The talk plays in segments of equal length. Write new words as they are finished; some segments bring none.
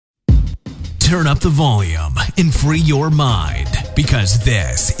turn up the volume and free your mind because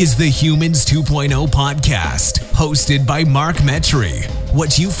this is the Humans 2.0 podcast hosted by Mark Metry.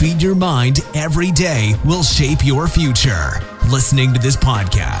 What you feed your mind every day will shape your future. Listening to this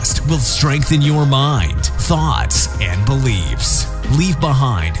podcast will strengthen your mind, thoughts, and beliefs. Leave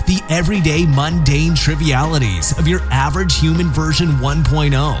behind the everyday mundane trivialities of your average human version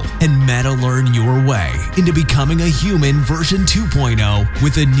 1.0 and meta learn your way into becoming a human version 2.0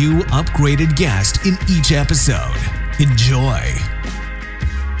 with a new upgraded guest in each episode. Enjoy.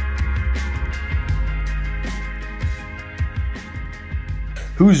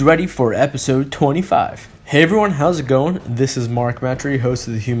 Who's ready for episode 25? Hey everyone, how's it going? This is Mark Metry, host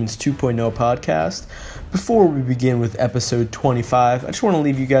of the Humans 2.0 podcast. Before we begin with episode 25, I just want to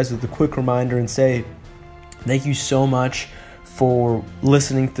leave you guys with a quick reminder and say thank you so much for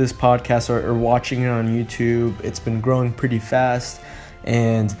listening to this podcast or watching it on YouTube. It's been growing pretty fast,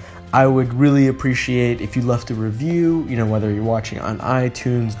 and I would really appreciate if you left a review, whether you're watching on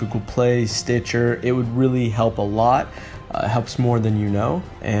iTunes, Google Play, Stitcher. It would really help a lot. It helps more than you know.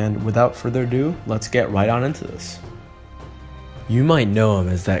 And without further ado, let's get right on into this. You might know him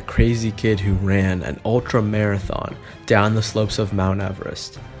as that crazy kid who ran an ultra marathon down the slopes of Mount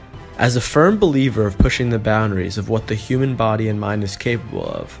Everest. As a firm believer of pushing the boundaries of what the human body and mind is capable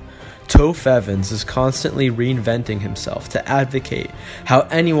of, Toph Evans is constantly reinventing himself to advocate how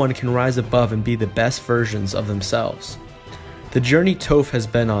anyone can rise above and be the best versions of themselves. The journey Toph has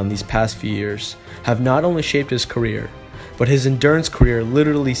been on these past few years have not only shaped his career, but his endurance career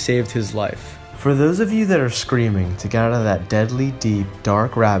literally saved his life. For those of you that are screaming to get out of that deadly, deep,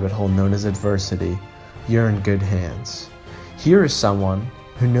 dark rabbit hole known as adversity, you're in good hands. Here is someone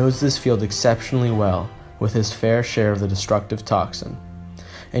who knows this field exceptionally well with his fair share of the destructive toxin.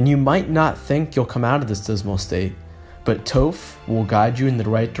 And you might not think you'll come out of this dismal state, but Toph will guide you in the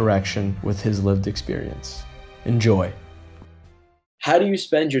right direction with his lived experience. Enjoy. How do you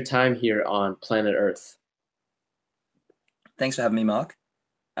spend your time here on planet Earth? Thanks for having me, Mark.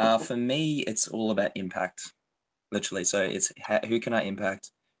 For me, it's all about impact, literally. So it's who can I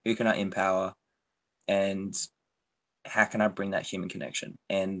impact, who can I empower, and how can I bring that human connection?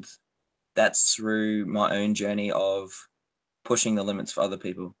 And that's through my own journey of pushing the limits for other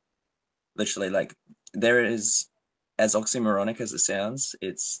people. Literally, like there is, as oxymoronic as it sounds,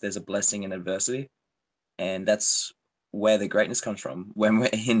 there's a blessing in adversity, and that's where the greatness comes from when we're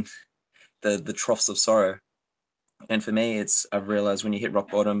in the troughs of sorrow. And for me, I've realized when you hit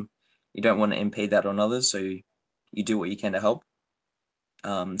rock bottom, you don't want to impede that on others, so you do what you can to help.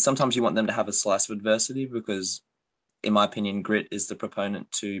 Sometimes you want them to have a slice of adversity because, in my opinion, grit is the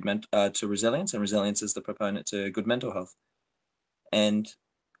proponent to resilience, and resilience is the proponent to good mental health. And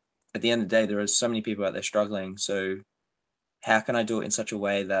at the end of the day, there are so many people out there struggling. So how can I do it in such a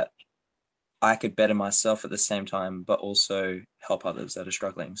way that I could better myself at the same time, but also help others that are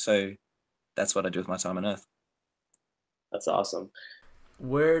struggling? So that's what I do with my time on Earth. That's awesome.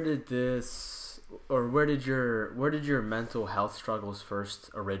 Where did your mental health struggles first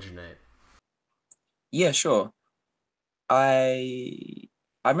originate? Yeah, sure. I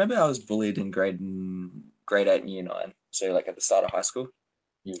remember I was bullied in grade 8 and year 9. So like at the start of high school.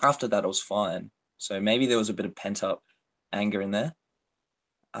 After that, I was fine. So maybe there was a bit of pent up anger in there.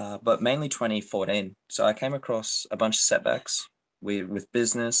 But mainly 2014. So I came across a bunch of setbacks with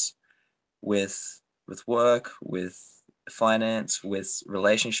business, with work, with finance, with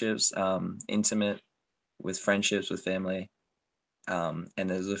relationships, intimate, with friendships, with family, and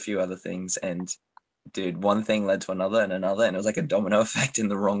there's a few other things. And dude, one thing led to another and another, and it was like a domino effect in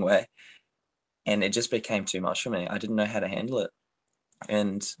the wrong way, and it just became too much for me. I didn't know how to handle it,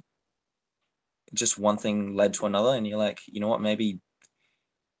 and just one thing led to another, and you're like, you know what, maybe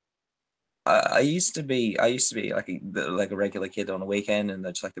I used to be like a regular kid on a weekend and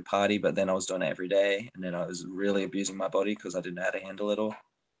I just like to party, but then I was doing it every day, and then I was really abusing my body because I didn't know how to handle it all,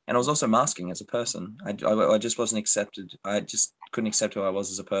 and I was also masking as a person. I just wasn't accepted. I just couldn't accept who I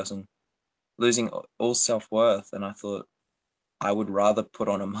was as a person, losing all self-worth, and I thought I would rather put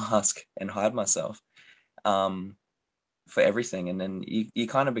on a mask and hide myself for everything, and then you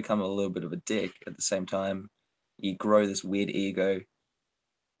kind of become a little bit of a dick at the same time. You grow this weird ego,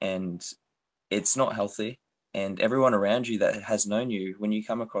 and it's not healthy. And everyone around you that has known you, when you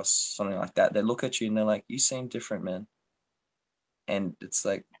come across something like that, they look at you and they're like, you seem different, man. And it's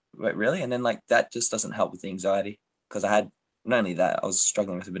like, wait, really? And then like that just doesn't help with the anxiety, because I had not only that, I was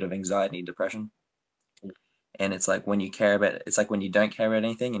struggling with a bit of anxiety and depression. And it's like when you don't care about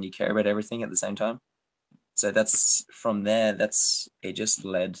anything and you care about everything at the same time. So that's from there, it just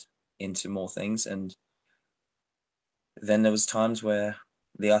led into more things. And then there was times where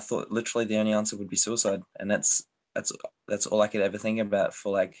I thought literally the only answer would be suicide, and that's all I could ever think about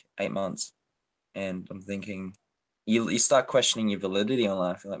for like 8 months. And I'm thinking, you start questioning your validity on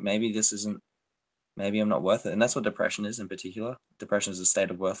life. Like maybe I'm not worth it, and that's what depression is in particular. Depression is a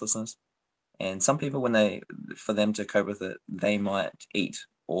state of worthlessness, and some people, for them to cope with it, they might eat,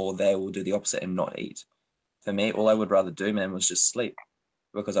 or they will do the opposite and not eat. For me, all I would rather do, man, was just sleep,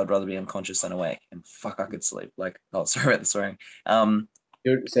 because I'd rather be unconscious than awake. And fuck, I could sleep. Like, oh, sorry about the swearing.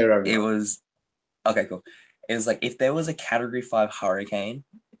 Say whatever. It was okay, cool. It was like if there was a Category 5 hurricane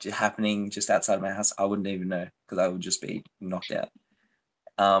happening just outside of my house, I wouldn't even know, because I would just be knocked out.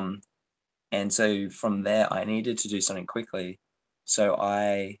 And so from there, I needed to do something quickly. So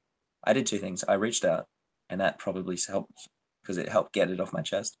I did two things. I reached out, and that probably helped, because it helped get it off my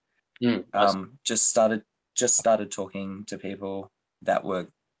chest. Just started talking to people that were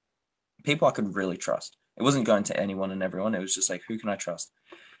people I could really trust. It wasn't going to anyone and everyone. It was just like, who can I trust?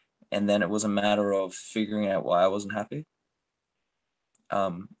 And then it was a matter of figuring out why I wasn't happy.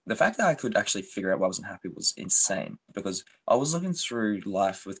 The fact that I could actually figure out why I wasn't happy was insane, because I was looking through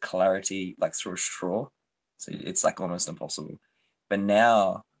life with clarity, like through a straw. So it's like almost impossible. But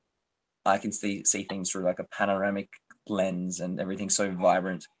now I can see things through like a panoramic lens, and everything's so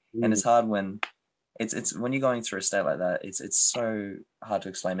vibrant. And it's hard when it's when you're going through a state like that, it's so hard to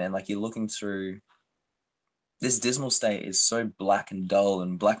explain, man. Like, you're looking through this dismal state is so black and dull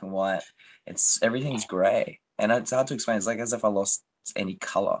and black and white. Everything's gray, and it's hard to explain. It's like as if I lost any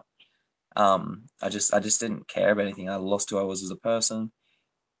color. I just didn't care about anything. I lost who I was as a person,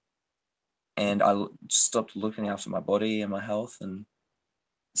 and I stopped looking after my body and my health, and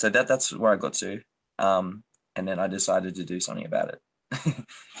so that's where I got to. And then I decided to do something about it.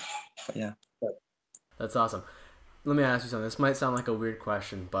 But yeah, That's awesome. Let me ask you something. This might sound like a weird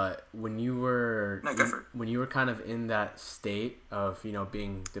question, but when you were No, go for it. when you were kind of in that state of,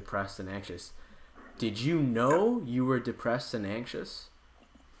 being depressed and anxious, did you know you were depressed and anxious?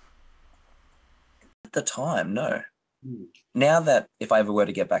 at the time, no. Now that if I ever were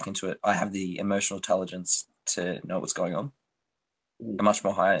to get back into it, I have the emotional intelligence to know what's going on. A much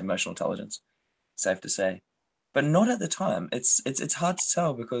more higher emotional intelligence, safe to say. But not at the time. It's hard to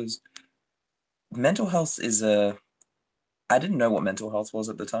tell, because mental health is I didn't know what mental health was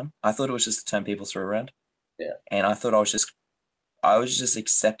at the time. I thought it was just a term people threw around. Yeah. And I thought I was just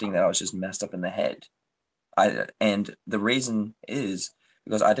accepting that I was just messed up in the head. And the reason is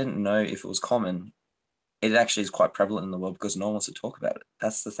because I didn't know if it was common. It actually is quite prevalent in the world, because no one wants to talk about it.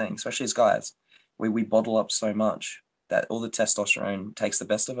 That's the thing, especially as guys. We bottle up so much that all the testosterone takes the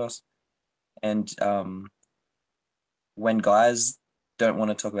best of us. And when guys don't want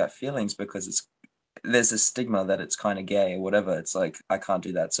to talk about feelings because there's a stigma that it's kind of gay or whatever, it's like, I can't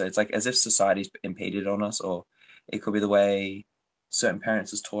do that. So it's like as if society's impeded on us, or it could be the way certain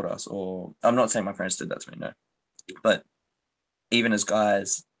parents has taught us, or I'm not saying my parents did that to me, no. But even as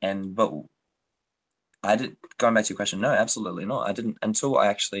guys, but going back to your question, no, absolutely not. I didn't until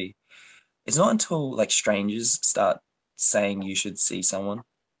it's not until like strangers start saying you should see someone,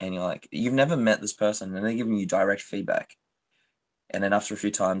 and you're like, you've never met this person, and they're giving you direct feedback. And then after a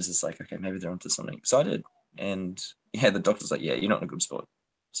few times, it's like, okay, maybe they're onto something. So I did. And yeah, the doctor's like, yeah, you're not in a good spot.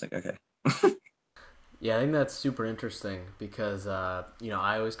 It's like, okay. Yeah, I think that's super interesting, because I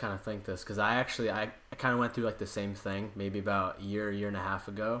always kind of think this, because I kind of went through like the same thing maybe about a year and a half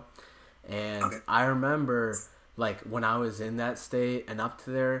ago. And okay. I remember like when I was in that state and up to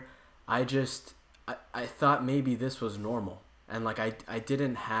there, I thought maybe this was normal. And like I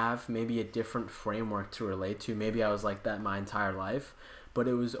didn't have maybe a different framework to relate to. Maybe I was like that my entire life. But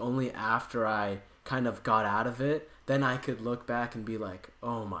it was only after I kind of got out of it, then I could look back and be like,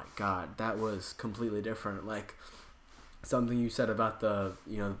 oh my God, that was completely different. Like something you said about the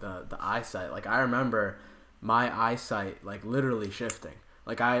eyesight. Like I remember my eyesight like literally shifting.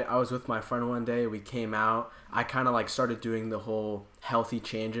 Like I was with my friend one day, we came out, I kind of like started doing the whole healthy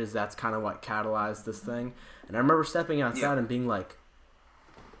changes. That's kind of what catalyzed this thing. And I remember stepping outside and being like,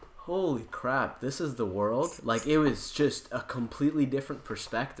 holy crap, this is the world. Like it was just a completely different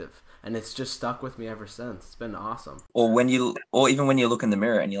perspective. And it's just stuck with me ever since. It's been awesome. Or even when you look in the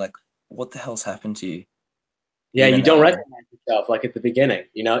mirror and you're like, what the hell's happened to you? Yeah, you don't recognize yourself like at the beginning,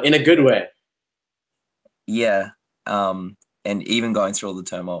 in a good way. Yeah. And even going through all the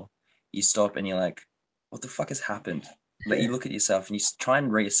turmoil, you stop and you're like, what the fuck has happened? But you look at yourself and you try and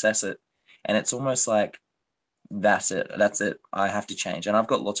reassess it. And it's almost like, that's it. I have to change. And I've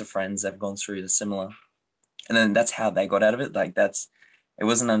got lots of friends that have gone through the similar. And then that's how they got out of it. Like it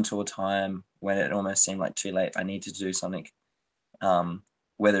wasn't until a time when it almost seemed like too late. I need to do something.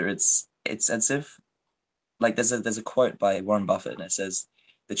 Whether it's as if, like there's a quote by Warren Buffett, and it says,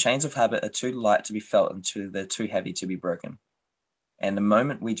 The chains of habit are too light to be felt and they're too heavy to be broken. And the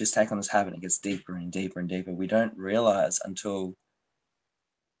moment we just take on this habit, it gets deeper and deeper and deeper. We don't realize until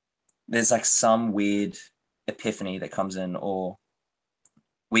there's like some weird epiphany that comes in, or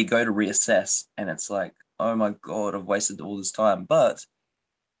we go to reassess and it's like, oh my God, I've wasted all this time. But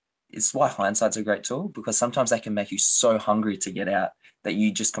it's why hindsight's a great tool, because sometimes they can make you so hungry to get out that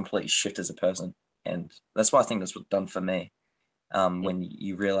you just completely shift as a person. And that's why I think that's what's done for me. When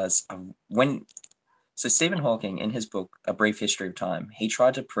you realize so Stephen Hawking, in his book, A Brief History of Time, he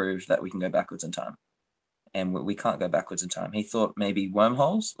tried to prove that we can go backwards in time. And we can't go backwards in time. He thought maybe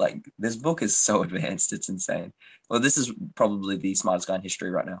wormholes. Like, this book is so advanced, it's insane. Well, this is probably the smartest guy in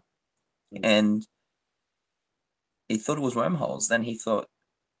history right now. And he thought it was wormholes. Then he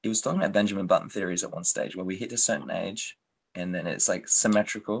was talking about Benjamin Button theories at one stage, where we hit a certain age and then it's like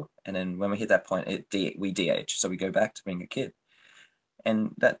symmetrical. And then when we hit that point, we de-age. So we go back to being a kid.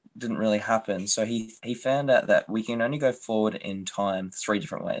 And that didn't really happen. So he found out that we can only go forward in time 3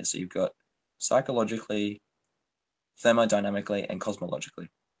 different ways. So you've got psychologically, thermodynamically, and cosmologically.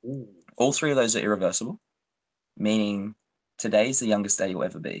 Ooh. All 3 of those are irreversible, meaning today's the youngest day you'll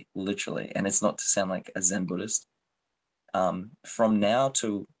ever be, literally. And it's not to sound like a Zen Buddhist. From now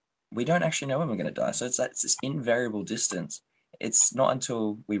to, we don't actually know when we're going to die. So it's this invariable distance. It's not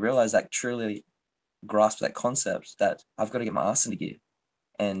until we realize that, truly grasp that concept, that I've got to get my ass into gear.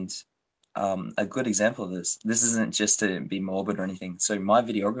 And a good example of this isn't just to be morbid or anything. So my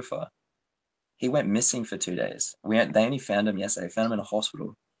videographer, he went missing for 2 days. They only found him yesterday. Found him in a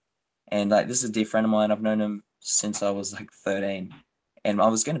hospital. And like, this is a dear friend of mine. I've known him since I was like 13. And I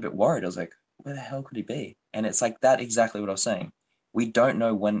was getting a bit worried. I was like, where the hell could he be? And it's like that, exactly what I was saying. We don't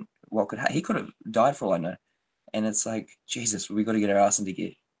know what could happen. He could have died for all I know. And it's like, Jesus, we got to get our ass into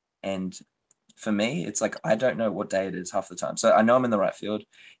gear. And for me, it's like, I don't know what day it is half the time. So I know I'm in the right field.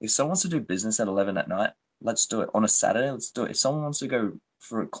 If someone wants to do business at 11 at night, let's do it. On a Saturday, let's do it. If someone wants to go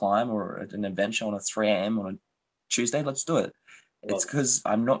for a climb or an adventure on a 3 a.m. on a Tuesday, let's do it. It's because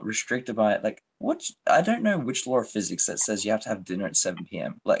I'm not restricted by it. Like, I don't know which law of physics that says you have to have dinner at 7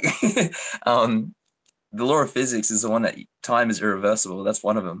 p.m. Like, the law of physics is the one that time is irreversible. That's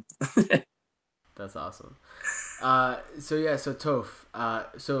one of them. That's awesome. So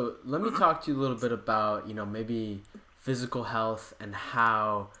Toph, so let me talk to you a little bit about, maybe physical health and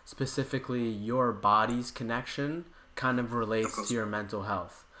how specifically your body's connection kind of relates to your mental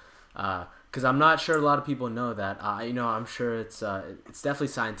health. Because I'm not sure a lot of people know that. I'm sure it's definitely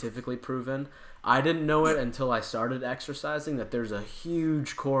scientifically proven. I didn't know it until I started exercising, that there's a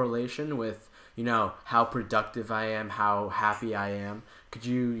huge correlation with, how productive I am, how happy I am. Could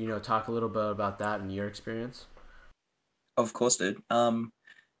you, talk a little bit about that in your experience? Of course, dude.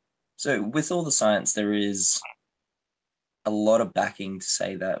 So with all the science, there is a lot of backing to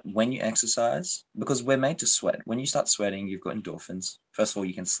say that when you exercise, because we're made to sweat. When you start sweating, you've got endorphins. First of all,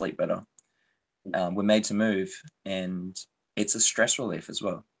 you can sleep better. We're made to move, and it's a stress relief as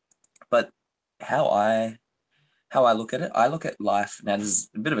well. But how I look at it, I look at life, now this is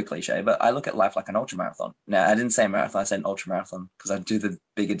a bit of a cliche, but I look at life like an ultramarathon. Now, I didn't say marathon, I said ultramarathon, because I do the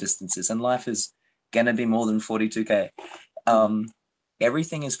bigger distances, and life is going to be more than 42K.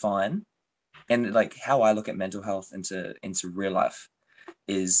 Everything is fine. And like, how I look at mental health into real life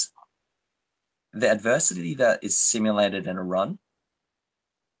is the adversity that is simulated in a run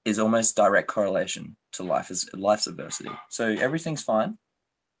is almost direct correlation to life's adversity. So everything's fine.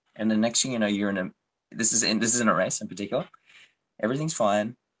 And the next thing you know, this isn't a race in particular. Everything's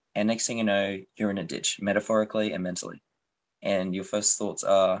fine. And next thing you know, you're in a ditch, metaphorically and mentally. And your first thoughts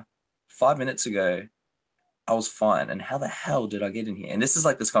are, 5 minutes ago, I was fine. And how the hell did I get in here? And this is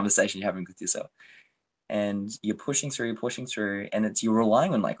like this conversation you're having with yourself. And you're pushing through, and you're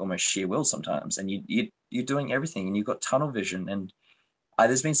relying on like almost sheer will sometimes. And you're doing everything, and you've got tunnel vision. And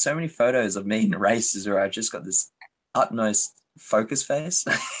there's been so many photos of me in races where I've just got this utmost focus face.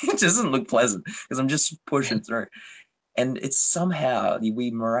 It doesn't look pleasant because I'm just pushing through. And it's somehow we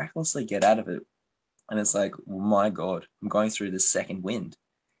miraculously get out of it. And it's like, oh my God, I'm going through this second wind.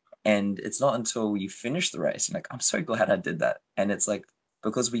 And it's not until you finish the race, you're like, I'm so glad I did that. And it's like,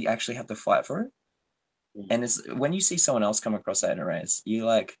 because we actually have to fight for it. And it's when you see someone else come across that in a race, you're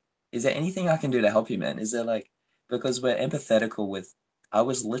like, is there anything I can do to help you, man? Is there like, because we're empathetical with, I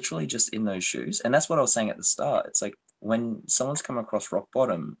was literally just in those shoes. And that's what I was saying at the start. It's like, when someone's come across rock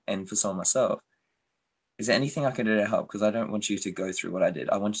bottom, and for someone myself, is there anything I can do to help? Because I don't want you to go through what I did.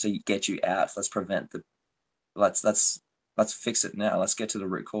 I want to get you out. Let's fix it now. Let's get to the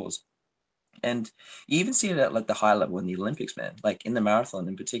root cause. And you even see it at like the high level in the Olympics, man, like in the marathon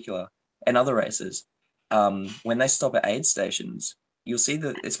in particular and other races. When they stop at aid stations, you'll see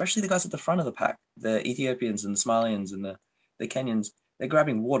that, especially the guys at the front of the pack, the Ethiopians and the Somalians and the Kenyans, they're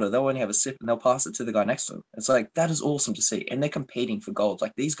grabbing water. They'll only have a sip and they'll pass it to the guy next to them. It's like, that is awesome to see. And they're competing for gold.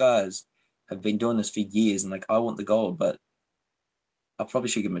 Like, these guys have been doing this for years, and like, I want the gold, but I probably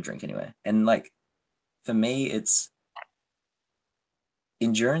should give them a drink anyway. And like, for me, it's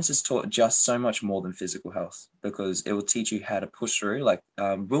endurance is taught just so much more than physical health, because it will teach you how to push through. Like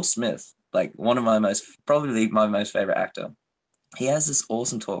Will Smith, like probably my most favorite actor. He has this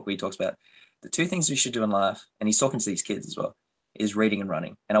awesome talk where he talks about the two things we should do in life, and he's talking to these kids as well, is reading and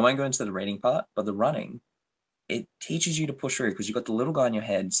running. And I won't go into the reading part, but the running, it teaches you to push through, because you've got the little guy in your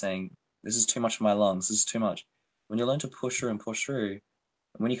head saying, this is too much for my lungs, this is too much. When you learn to push through and push through,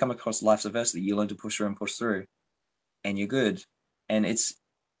 when you come across life's adversity, you learn to push through and push through, and you're good. And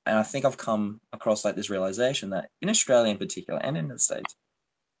I think I've come across like this realization that in Australia in particular, and in the States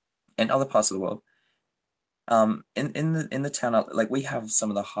and other parts of the world, in the town, like, we have some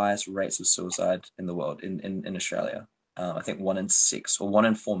of the highest rates of suicide in the world in Australia. I think 1 in 6 or 1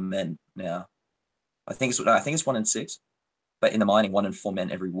 in 4 men now. I think it's 1 in 6, but in the mining, 1 in 4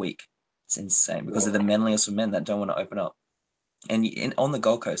 men every week. It's insane, because they're the manliest of men that don't want to open up. And on the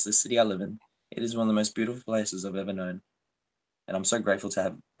Gold Coast, the city I live in, it is one of the most beautiful places I've ever known. And I'm so grateful to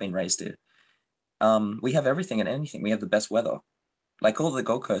have been raised here. We have everything and anything. We have the best weather. Like, all the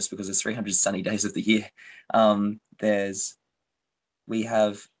Gold Coast, because there's 300 sunny days of the year. We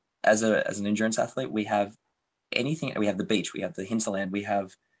have, as an endurance athlete, we have anything. We have the beach, we have the hinterland, we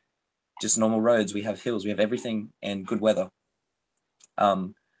have just normal roads, we have hills, we have everything, and good weather.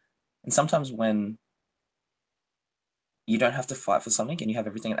 And sometimes when you don't have to fight for something and you have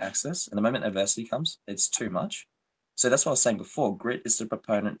everything at access, and the moment adversity comes, it's too much. So that's what I was saying before. Grit is the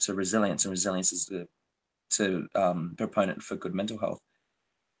proponent to resilience, and resilience is the proponent for good mental health.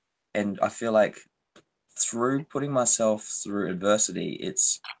 And I feel like through putting myself through adversity,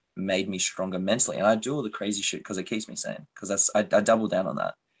 it's made me stronger mentally. And I do all the crazy shit because it keeps me sane, because I double down on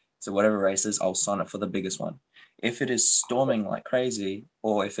that. So whatever race is, I'll sign up for the biggest one. If it is storming like crazy,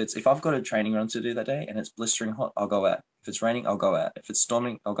 or if I've got a training run to do that day and it's blistering hot, I'll go out. If it's raining, I'll go out. If it's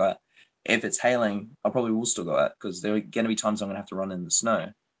storming, I'll go out. If it's hailing, I probably will still go out, because there are going to be times I'm going to have to run in the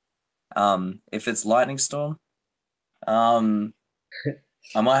snow. If it's lightning storm, I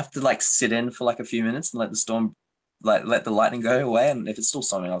might have to like sit in for like a few minutes and let the storm, like, let the lightning go away. And if it's still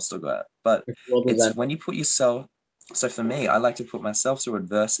storming, I'll still go out. But it's when you put yourself. So for me, I like to put myself through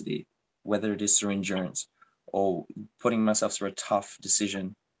adversity, whether it is through endurance or putting myself through a tough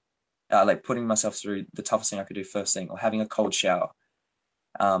decision, like putting myself through the toughest thing I could do first thing, or having a cold shower.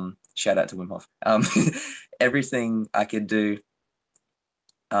 Shout out to Wim Hof. Everything I could do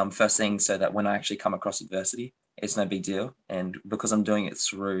first thing, so that when I actually come across adversity, it's no big deal. And because I'm doing it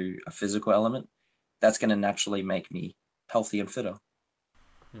through a physical element, that's going to naturally make me healthy and fitter.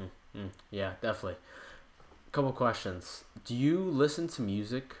 Yeah, definitely. Couple questions. Do you listen to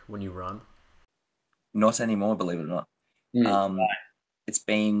music when you run? Not anymore, believe it or not. It's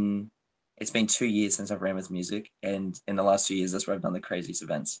been 2 years since I've ran with music, and in the last 2 years, that's where I've done the craziest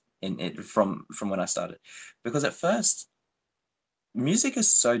events from when I started. Because at first, music is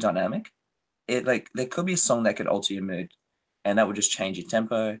so dynamic. There could be a song that could alter your mood, and that would just change your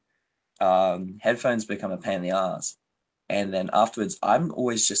tempo. Headphones become a pain in the ass, and then afterwards, I'm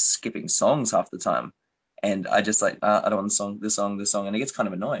always just skipping songs half the time, and I just I don't want this song, and it gets kind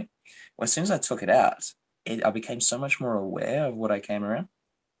of annoying. Well, as soon as I took it out, I became so much more aware of what I came around,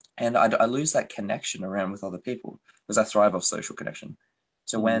 and I lose that connection around with other people, because I thrive off social connection.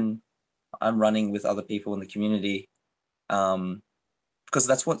 So when I'm running with other people in the community, because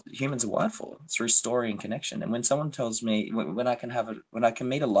that's what humans are wired for, through story and connection. And when someone tells me, when I can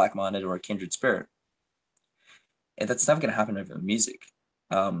meet a like-minded or a kindred spirit, that's never going to happen over music.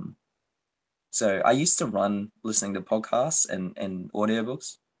 So I used to run listening to podcasts and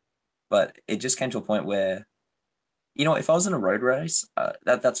audiobooks, but it just came to a point where, if I was in a road race,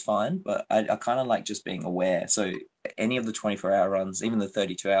 that's fine, but I kind of like just being aware. So any of the 24-hour runs, even the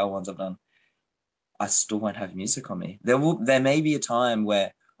 32-hour ones I've done, I still won't have music on me. There may be a time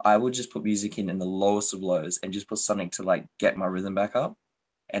where I will just put music in the lowest of lows and just put something to like get my rhythm back up,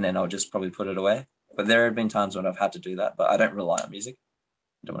 and then I'll just probably put it away. But there have been times when I've had to do that, but I don't rely on music.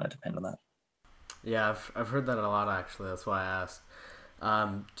 I don't want to depend on that. Yeah, I've heard that a lot, actually. That's why I asked.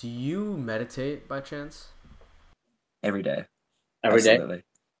 Do you meditate by chance? Every day. Every day? Absolutely.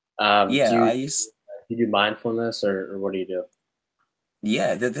 Yeah, do you do mindfulness, or what do you do?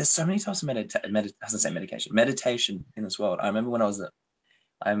 Yeah, there's so many types of meditation in this world. I remember when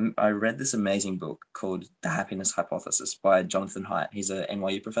I read this amazing book called The Happiness Hypothesis by Jonathan Haidt. He's a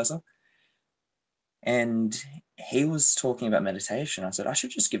NYU professor. And he was talking about meditation. I said, I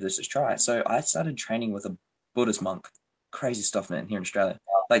should just give this a try. So I started training with a Buddhist monk. Crazy stuff, man, here in Australia.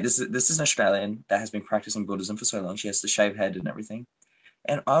 Like this is an Australian that has been practicing Buddhism for so long. She has the shaved head and everything.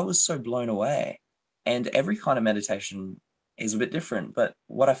 And I was so blown away. And every kind of meditation is a bit different. But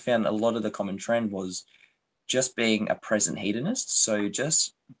what I found a lot of the common trend was just being a present hedonist. So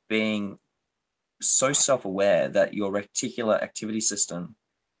just being so self-aware that your reticular activity system,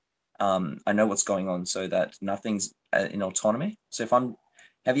 I know what's going on, so that nothing's in autonomy. So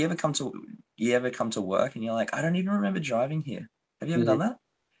have you ever come to work and you're like, I don't even remember driving here. Have you ever done that?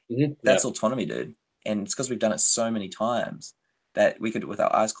 That's autonomy, dude. And it's because we've done it so many times that we could do it with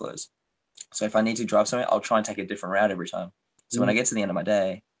our eyes closed. So if I need to drive somewhere, I'll try and take a different route every time. So when I get to the end of my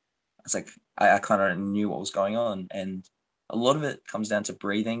day, it's like I kind of knew what was going on. And a lot of it comes down to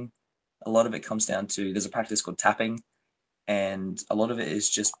breathing. A lot of it comes down to, there's a practice called tapping. And a lot of it is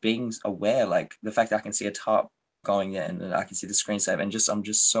just being aware, like the fact that I can see a tarp going in and I can see the screensaver, and I'm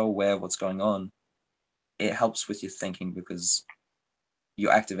just so aware of what's going on. It helps with your thinking because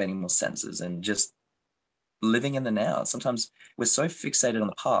you're activating more senses and just living in the now. Sometimes we're so fixated on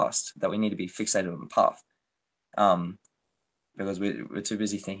the past that we need to be fixated on the path, because we're too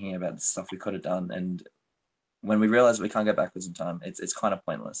busy thinking about the stuff we could have done. And when we realize we can't go backwards in time, it's kind of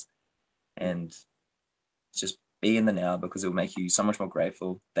pointless. And just be in the now, because it will make you so much more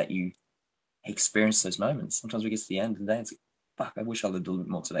grateful that you experience those moments. Sometimes we get to the end of the day and it's like, fuck, I wish I lived a little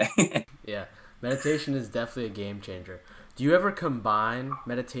bit more today. Yeah, meditation is definitely a game changer. Do you ever combine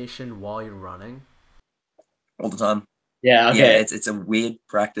meditation while you're running? All the time. Yeah, okay. Yeah, it's a weird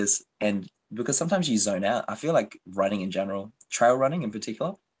practice, and because sometimes you zone out. I feel like running in general, trail running in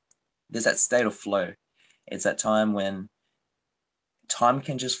particular, there's that state of flow. It's that time when time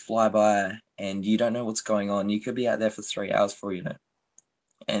can just fly by and you don't know what's going on. You could be out there for 3 hours before you know.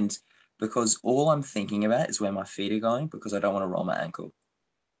 And because all I'm thinking about is where my feet are going, because I don't want to roll my ankle.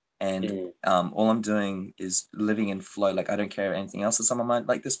 And all I'm doing is living in flow. Like I don't care anything else that's on my mind.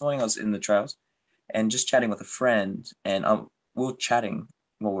 Like this morning I was in the trails and just chatting with a friend, and we were chatting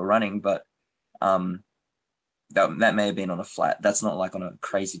while we're running, but that may have been on a flat. That's not like on a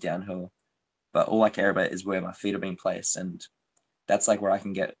crazy downhill. But all I care about is where my feet are being placed. And that's like where I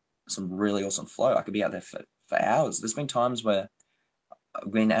can get some really awesome flow. I could be out there for hours. There's been times where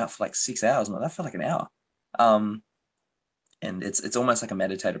I've been out for like 6 hours, and that felt like an hour. And it's almost like a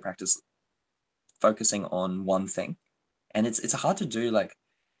meditative practice, focusing on one thing. And it's hard to do, like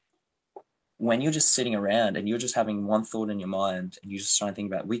when you're just sitting around and you're just having one thought in your mind and you're just trying to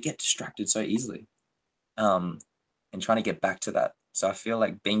think about it, we get distracted so easily. And trying to get back to that. So I feel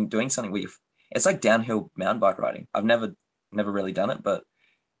like doing something where it's like downhill mountain bike riding. I've never really done it, but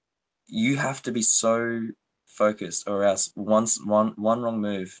you have to be so focused, or else one wrong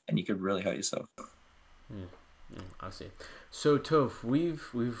move and you could really hurt yourself. I see. So Toph,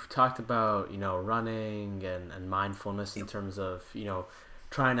 we've talked about, running and mindfulness in terms of,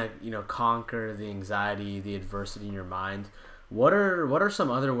 trying to, conquer the anxiety, the adversity in your mind. What are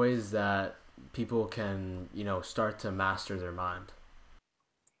some other ways that people can, start to master their mind?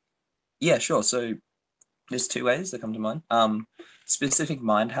 Yeah, sure. So there's 2 ways that come to mind. Specific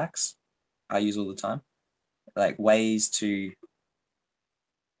mind hacks I use all the time, like ways to,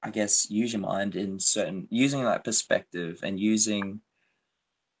 I guess, use your mind in using like perspective, and using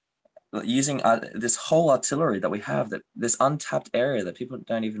this whole artillery that we have, that this untapped area that people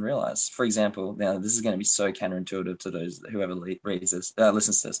don't even realize. For example, now this is going to be so counterintuitive to those whoever reads this,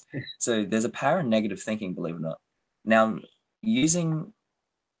 listens to this. So there's a power in negative thinking, believe it or not. Now,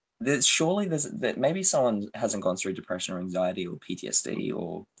 that maybe someone hasn't gone through depression or anxiety or PTSD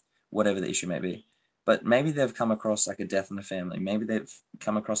or whatever the issue may be, but maybe they've come across like a death in the family. Maybe they've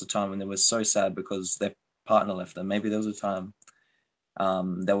come across a time when they were so sad because their partner left them. Maybe there was a time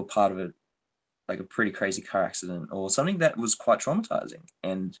they were part of it, like a pretty crazy car accident or something that was quite traumatizing.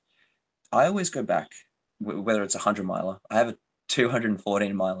 And I always go back, whether it's a 100-miler. I have a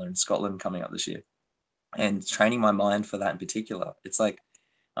 214-miler in Scotland coming up this year, and training my mind for that in particular. It's like,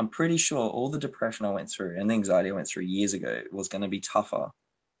 I'm pretty sure all the depression I went through and the anxiety I went through years ago was going to be tougher.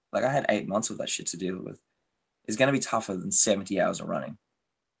 Like I had 8 months of that shit to deal with. It's going to be tougher than 70 hours of running,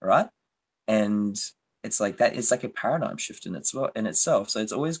 right? And it's like that. It's like a paradigm shift in itself. So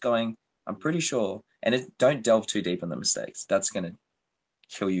it's always going, I'm pretty sure, and don't delve too deep in the mistakes. That's going to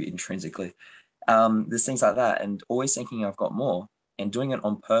kill you intrinsically. There's things like that, and always thinking I've got more and doing it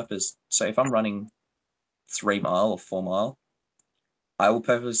on purpose. So if I'm running 3 mile or 4 mile, I will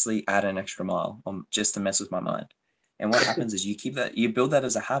purposely add an extra mile just to mess with my mind. And what happens is you build that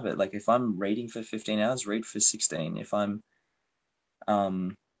as a habit. Like if I'm reading for 15 hours, read for 16. If I'm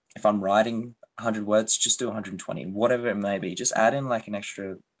riding 100 words, just do 120, whatever it may be. Just add in like an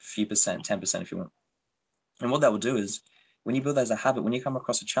extra few percent, 10% if you want. And what that will do is when you build that as a habit, when you come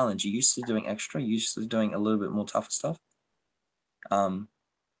across a challenge, you're used to doing extra, you're used to doing a little bit more tougher stuff.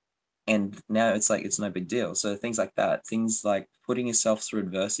 And now it's like, it's no big deal. So things like that, things like putting yourself through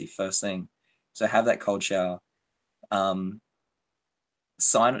adversity, first thing. So have that cold shower,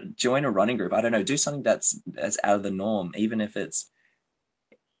 join a running group. I don't know, do something that's out of the norm, even if it's,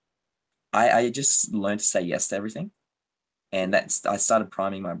 I just learned to say yes to everything. And I started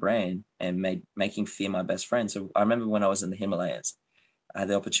priming my brain and making fear my best friend. So I remember when I was in the Himalayas, I had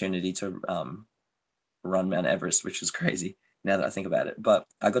the opportunity to run Mount Everest, which was crazy now that I think about it. But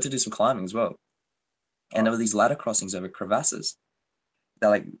I got to do some climbing as well. And there were these ladder crossings over crevasses.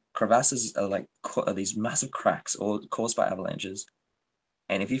 Crevasses are these massive cracks all caused by avalanches.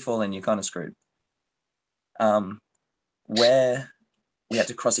 And if you fall in, you're kind of screwed. Where we had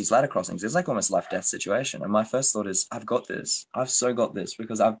to cross these ladder crossings, it's like almost life-death situation. And my first thought is, I've got this. I've so got this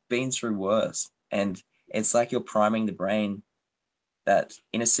because I've been through worse. And it's like you're priming the brain that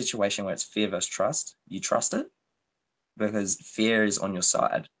in a situation where it's fear versus trust, you trust it because fear is on your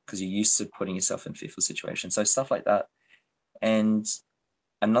side because you're used to putting yourself in fearful situations. So stuff like that. And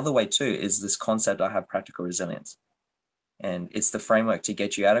another way too is this concept I have, practical resilience. And it's the framework to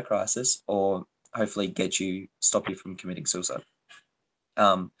get you out of crisis or hopefully stop you from committing suicide.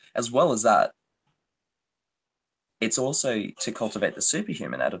 As well as that, it's also to cultivate the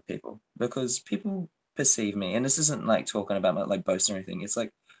superhuman out of people because people perceive me, and this isn't like talking about my like boasting or anything. It's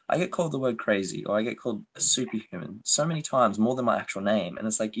like I get called the word crazy or I get called a superhuman so many times, more than my actual name. And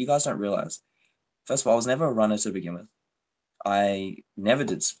it's like, you guys don't realize. First of all, I was never a runner to begin with. I never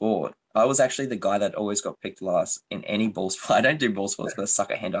did sport. I was actually the guy that always got picked last in any ball sport. I don't do ball sports because I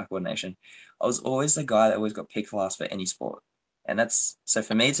suck at hand-eye coordination. I was always the guy that always got picked last for any sport. And that's, so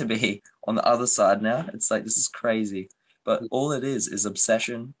for me to be on the other side now, it's like, this is crazy. But all it is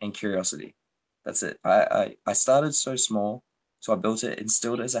obsession and curiosity. That's it. I started so small, so I built it,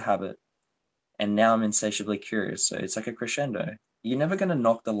 instilled it as a habit, and now I'm insatiably curious. So it's like a crescendo. You're never going to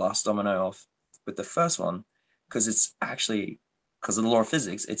knock the last domino off with the first one because it's actually, because of the law of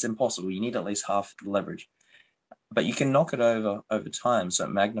physics, it's impossible. You need at least half the leverage. But you can knock it over time, so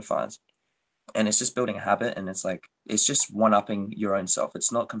it magnifies. And it's just building a habit, and it's like, it's just one-upping your own self.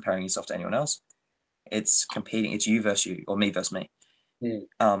 It's not comparing yourself to anyone else. It's competing. It's you versus you, or me versus me.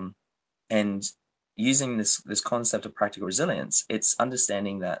 And using this concept of practical resilience, it's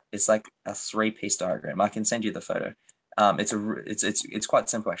understanding that it's like a 3-piece diagram. I can send you the photo. It's quite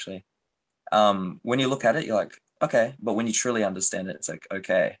simple actually. When you look at it, you're like, okay, but when you truly understand it, it's like,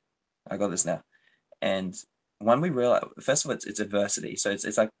 okay, I got this now. And when we realize, first of all, it's adversity. So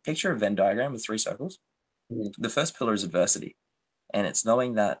it's like, picture a Venn diagram with 3 circles. The first pillar is adversity, and it's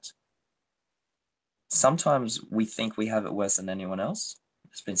knowing that sometimes we think we have it worse than anyone else.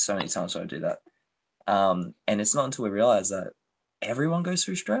 There's been so many times where I do that. And it's not until we realize that everyone goes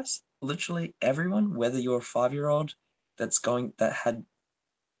through stress, literally everyone, whether you're a 5-year-old that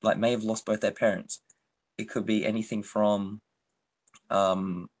may have lost both their parents. It could be anything from,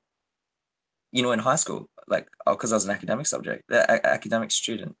 in high school, because I was an academic academic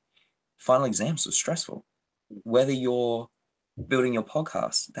student, final exams was stressful. Whether you're building your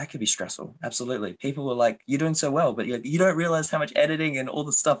podcast, that could be stressful. Absolutely. People were like, you're doing so well, but you don't realize how much editing and all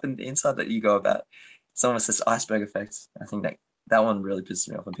the stuff inside that you go about. Some of us, this iceberg effect. I think that one really pisses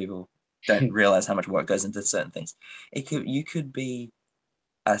me off when people don't realize how much work goes into certain things. You could be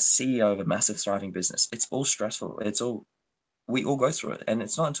a CEO of a massive thriving business. It's all stressful. We all go through it. And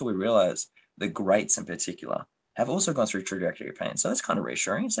it's not until we realize the greats in particular have also gone through trajectory pain. So that's kind of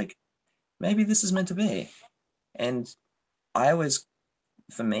reassuring. It's like, maybe this is meant to be. And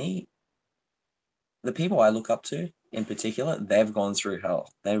for me, the people I look up to in particular, they've gone through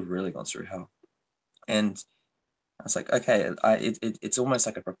hell. They've really gone through hell. And I was like, okay, it's almost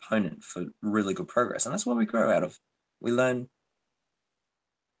like a proponent for really good progress. And that's what we grow out of. We learn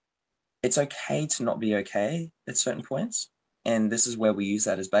it's okay to not be okay at certain points. And this is where we use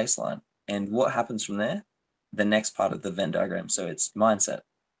that as baseline. And what happens from there? The next part of the Venn diagram. So it's mindset.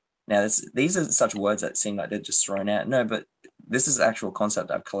 Now, these are such words that seem like they're just thrown out. No, but this is an actual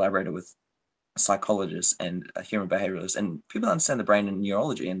concept. I've collaborated with psychologists and human behavioralists and people that understand the brain and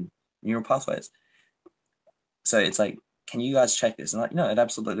neurology and neural pathways. So it's like, can you guys check this? And like, no, it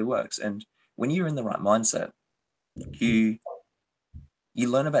absolutely works. And when you're in the right mindset, you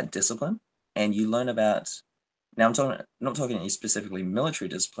learn about discipline, and you learn about, now I'm not talking specifically military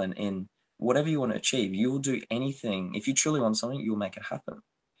discipline. In whatever you want to achieve, you will do anything. If you truly want something, you'll make it happen.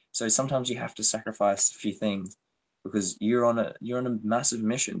 So sometimes you have to sacrifice a few things because you're on a massive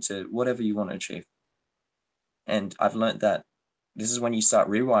mission to whatever you want to achieve. And I've learned that this is when you start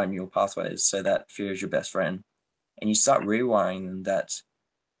rewiring your pathways so that fear is your best friend, and you start rewiring them that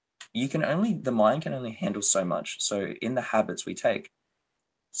the mind can only handle so much. So in the habits we take,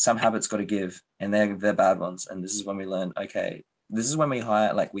 some habits got to give, and they're bad ones. And this is when we learn, okay, this is when we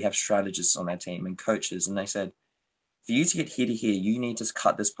hire, like, we have strategists on our team and coaches, and they said, for you to get here to here, you need to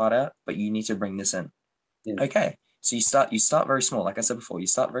cut this part out, but you need to bring this in. Yeah. Okay, so you start very small. Like I said before, you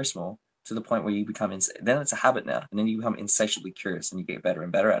start very small to the point where you become then it's a habit now, and then you become insatiably curious, and you get better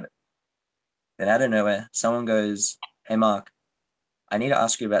and better at it. Then out of nowhere, someone goes, "Hey, Mark, I need to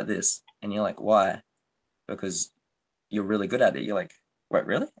ask you about this," and you're like, "Why?" Because you're really good at it. You're like, "Wait,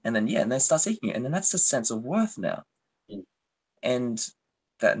 really?" And then and then start seeking it, and then that's the sense of worth now, and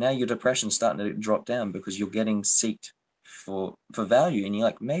that now your depression's starting to drop down because you're getting seeked for value, and you're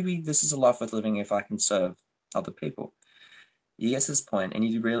like, maybe this is a life worth living if I can serve other people. You get to this point, and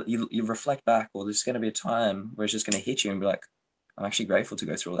you reflect back, well, there's going to be a time where it's just going to hit you and be like, I'm actually grateful to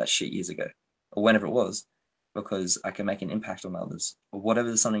go through all that shit years ago, or whenever it was, because I can make an impact on others, or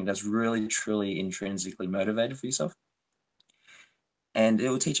whatever, something that's really, truly intrinsically motivated for yourself. And it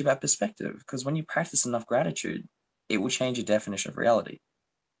will teach you about perspective, because when you practice enough gratitude, it will change your definition of reality.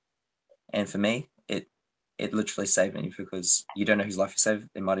 And for me, it literally saved me, because you don't know whose life you save.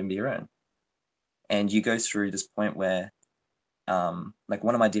 It might even be your own. And you go through this point where, like,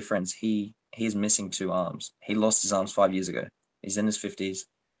 one of my dear friends, he is missing 2 arms. He lost his arms 5 years ago. He's in his 50s.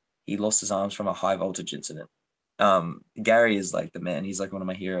 He lost his arms from a high voltage incident. Gary is like the man. He's like one of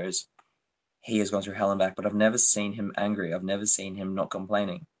my heroes. He has gone through hell and back, but I've never seen him angry. I've never seen him not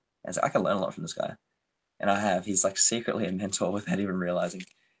complaining. And so I can learn a lot from this guy. And I have. He's like secretly a mentor without even realizing.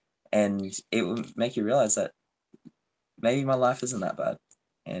 And it will make you realize that maybe my life isn't that bad.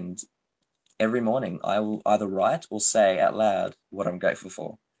 And every morning I will either write or say out loud what I'm grateful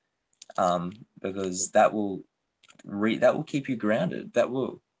for, because that will keep you grounded. That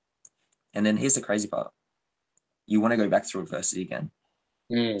will. And then here's the crazy part: you want to go back through adversity again,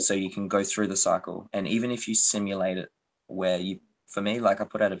 so you can go through the cycle. And even if you simulate it, for me, like, I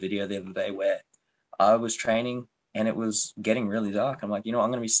put out a video the other day where I was training and it was getting really dark. I'm like, I'm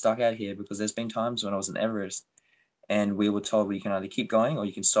going to be stuck out here, because there's been times when I was in Everest and we were told we can either keep going or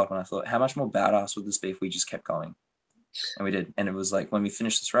you can stop. And I thought, how much more badass would this be if we just kept going? And we did. And it was like, when we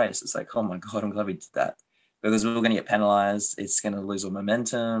finished this race, it's like, oh my God, I'm glad we did that, because we were going to get penalized. It's going to lose our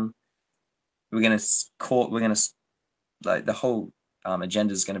momentum. We're going to like, the whole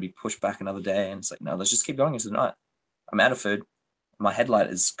agenda is going to be pushed back another day. And it's like, no, let's just keep going into the night. I'm out of food. My headlight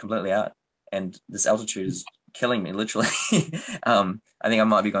is completely out, and this altitude is killing me, literally. I think I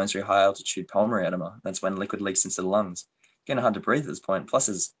might be going through high altitude pulmonary edema. That's when liquid leaks into the lungs. Getting hard to breathe at this point.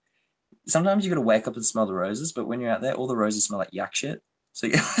 Plus, sometimes you got to wake up and smell the roses, but when you're out there, all the roses smell like yak shit. So,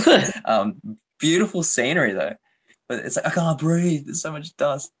 beautiful scenery though, but it's like, I can't breathe. There's so much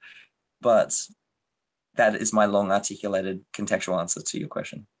dust. But that is my long articulated contextual answer to your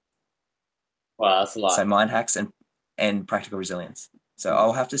question. Wow, that's a lot. So mind hacks and practical resilience. So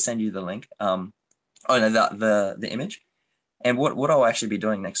I'll have to send you the link. The image. And what I'll actually be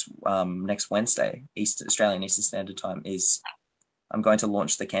doing next Wednesday, Australian Eastern Standard Time, is I'm going to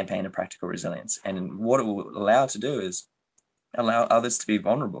launch the campaign of practical resilience. And what it will allow to do is allow others to be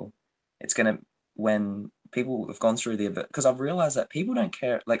vulnerable. It's going to, when people have gone through because I've realized that people don't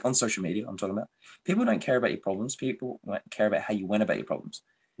care, like on social media, I'm talking about, people don't care about your problems. People care about how you went about your problems.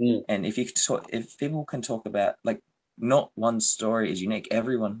 And if people can talk about, like, not one story is unique.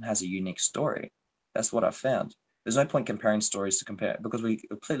 Everyone has a unique story. That's what I've found. There's no point comparing stories to compare, because we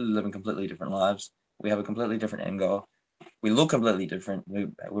completely live in completely different lives. We have a completely different end goal. We look completely different.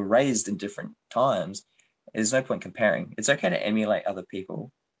 We're raised in different times. There's no point comparing. It's okay to emulate other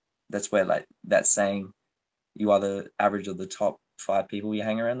people. That's where, like, that saying, you are the average of the top 5 people you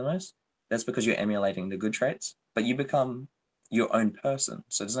hang around the most. That's because you're emulating the good traits, but you become your own person.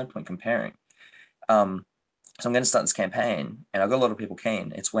 So there's no point comparing. So I'm going to start this campaign, and I've got a lot of people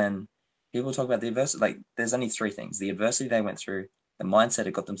keen. It's when people talk about the adversity, like, there's only 3 things: the adversity they went through, the mindset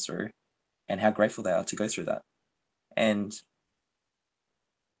it got them through, and how grateful they are to go through that. And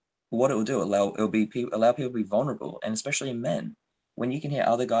what it will do, allow people to be vulnerable, and especially men. When you can hear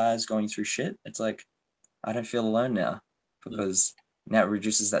other guys going through shit, it's like, I don't feel alone now, because now it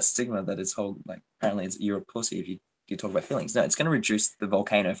reduces that stigma that it's like, apparently you're a pussy if you talk about feelings. No, it's going to reduce the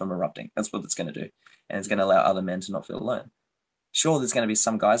volcano from erupting. That's what it's going to do. And it's going to allow other men to not feel alone. Sure, there's going to be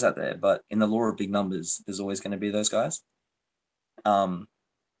some guys out there, but in the law of big numbers, there's always going to be those guys. And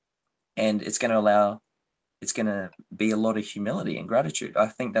it's going to allow it's going to be a lot of humility and gratitude. I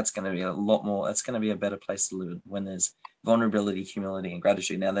think that's going to be a lot more, that's going to be a better place to live when there's vulnerability, humility, and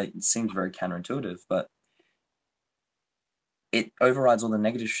gratitude. Now, that seems very counterintuitive, but it overrides all the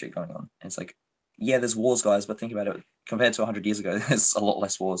negative shit going on. And it's like, yeah, there's wars, guys, but think about it. Compared to 100 years ago, there's a lot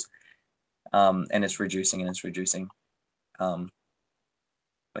less wars. And it's reducing and it's reducing. But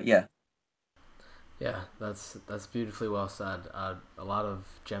yeah. Yeah, that's beautifully well said. A lot of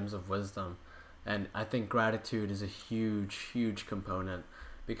gems of wisdom. And I think gratitude is a huge component,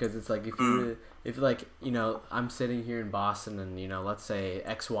 because it's like if like, you know, I'm sitting here in Boston and, you know, let's say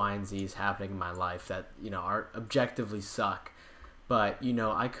X, Y, and Z is happening in my life that, you know, are objectively suck. But, you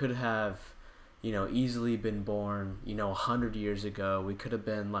know, I could have, you know, easily been born, you know, 100 years ago. We could have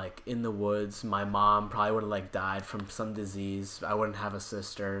been like in the woods. My mom probably would have like died from some disease. I wouldn't have a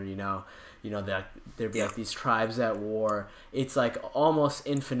sister, you know, that there'd be like these tribes at war. It's like almost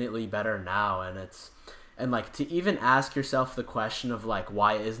infinitely better now. And like to even ask yourself the question of like,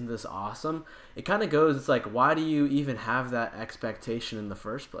 why isn't this awesome? It kind of goes, it's like, why do you even have that expectation in the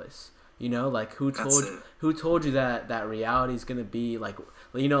first place? You know, like who told you that reality is going to be like,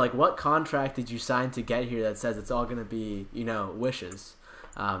 you know, like what contract did you sign to get here that says it's all going to be, you know, wishes?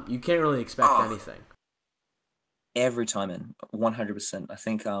 You can't really expect anything. Every time in 100%. I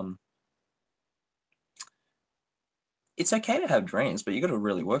think it's okay to have dreams, but you got to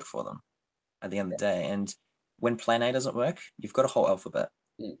really work for them at the end of the day. And when plan A doesn't work, you've got a whole alphabet.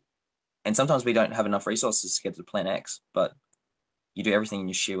 And sometimes we don't have enough resources to get to plan X, but you do everything in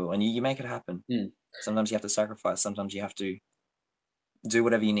your sheer will and you make it happen. Sometimes you have to sacrifice. Sometimes you have to do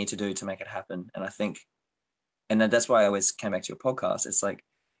whatever you need to do to make it happen. And I think, and that's why I always came back to your podcast. It's like,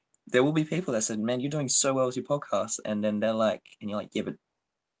 there will be people that said, man, you're doing so well with your podcast. And then they're like, and you're like, yeah, but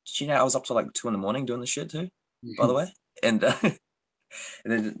you know, I was up till like 2 a.m. doing this shit too, by the way. And,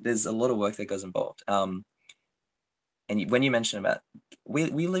 and there's a lot of work that goes involved. And when you mentioned about,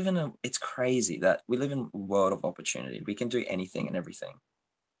 we live in it's crazy that we live in a world of opportunity. We can do anything and everything.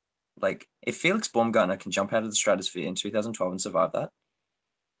 Like if Felix Baumgartner can jump out of the stratosphere in 2012 and survive that,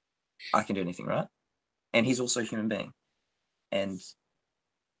 I can do anything, right? And he's also a human being. And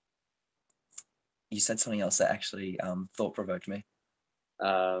you said something else that actually thought-provoked me.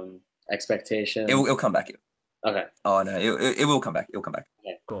 Expectation. It'll come back. Okay. Oh, no, it will come back. It'll come back.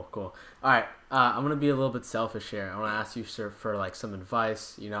 Okay. Cool. All right. I'm going to be a little bit selfish here. I want to ask you, sir, for like some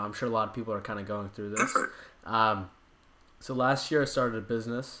advice. You know, I'm sure a lot of people are kind of going through this. So last year I started a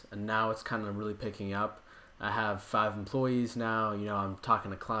business, and now it's kind of really picking up. I have 5 employees now. You know, I'm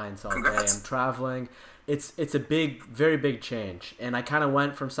talking to clients all day. I'm traveling. It's a very big change. And I kind of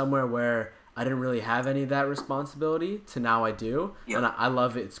went from somewhere where I didn't really have any of that responsibility to now I do. Yep. And I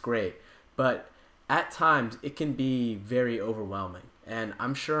love it. It's great. But at times it can be very overwhelming. And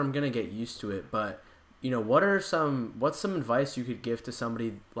I'm sure I'm going to get used to it. But, you know, what's some advice you could give to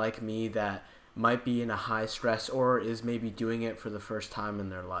somebody like me that might be in a high stress or is maybe doing it for the first time in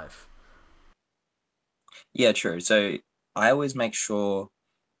their life? Yeah, true. So I always make sure,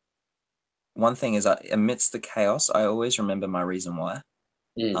 one thing is amidst the chaos, I always remember my reason why.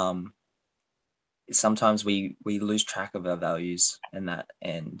 Sometimes we lose track of our values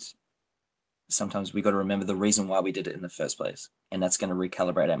and sometimes we got to remember the reason why we did it in the first place. And that's going to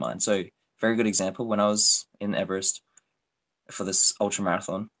recalibrate our mind. So very good example, when I was in Everest for this ultra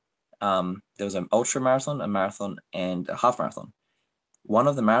marathon, there was an ultra marathon, a marathon, and a half marathon. One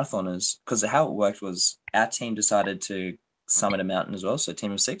of the marathoners, because how it worked was our team decided to summit a mountain as well, so a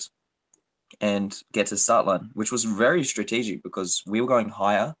team of 6, and get to the start line, which was very strategic because we were going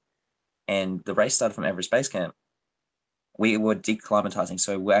higher and the race started from Everest Base Camp. We were declimatizing,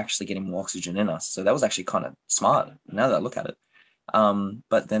 so we're actually getting more oxygen in us. So that was actually kind of smart now that I look at it.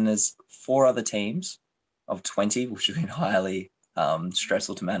 But then there's 4 other teams of 20, which have been highly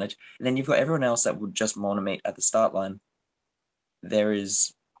stressful to manage. And then you've got everyone else that would just want to meet at the start line. There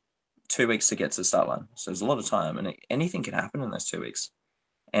is 2 weeks to get to the start line. So there's a lot of time and anything can happen in those 2 weeks.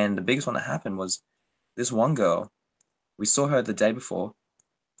 And the biggest one that happened was this one girl, we saw her the day before.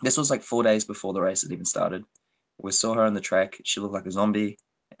 This was like 4 days before the race had even started. We saw her on the track. She looked like a zombie.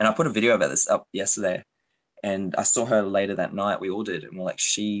 And I put a video about this up yesterday. And I saw her later that night. We all did. And we're like,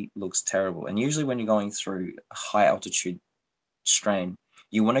 she looks terrible. And usually when you're going through a high altitude strain,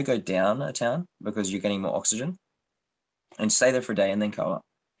 you want to go down a town because you're getting more oxygen and stay there for a day and then go up.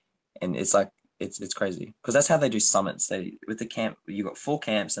 And it's like, it's crazy because that's how they do summits. With the camp, you got 4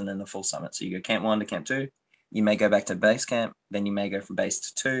 camps and then the full summit. So you go camp 1 to camp 2. You may go back to base camp, then you may go from base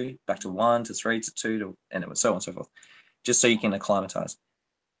to 2, back to 1 to 3 to 2 and it was so on and so forth, just so you can acclimatize.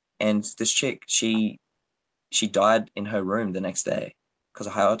 And this chick, she died in her room the next day because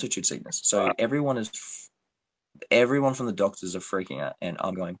of high altitude sickness. So everyone is everyone from the doctors are freaking out, and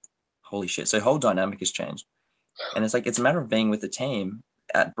I'm going, holy shit. So whole dynamic has changed. And it's like, it's a matter of being with the team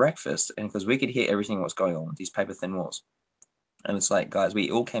at breakfast, and because we could hear everything what's going on with these paper thin walls. And it's like, guys, we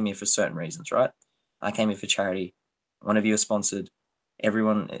all came here for certain reasons, right? I came here for charity. One of you is sponsored.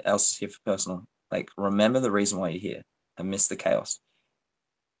 Everyone else is here for personal. Like, remember the reason why you're here and miss the chaos.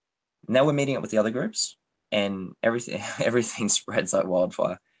 Now we're meeting up with the other groups, and everything spreads like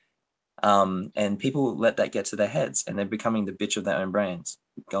wildfire. And people let that get to their heads, and they're becoming the bitch of their own brains,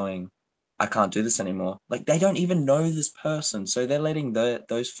 going, I can't do this anymore. Like, they don't even know this person, so they're letting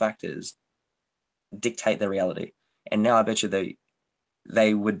those factors dictate their reality. And now I bet you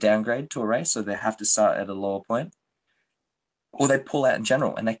they would downgrade to a race, so they have to start at a lower point, or they pull out in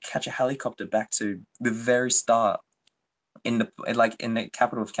general and they catch a helicopter back to the very start in the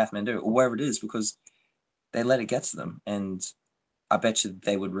capital of Kathmandu or wherever it is, because they let it get to them. And I bet you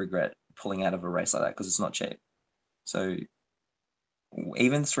they would regret pulling out of a race like that, because it's not cheap. So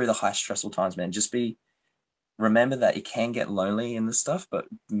even through the high stressful times, man, remember that it can get lonely in this stuff, but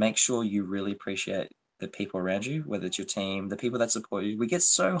make sure you really appreciate the people around you, whether it's your team, the people that support you. We get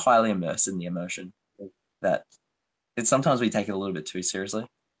so highly immersed in the emotion that sometimes we take it a little bit too seriously.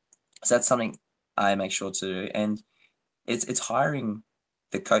 So that's something I make sure to do. And it's hiring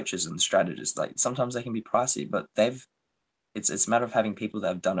the coaches and the strategists. Like, sometimes they can be pricey, but it's a matter of having people that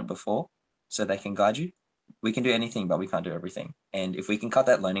have done it before so they can guide you. We can do anything, but we can't do everything. And if we can cut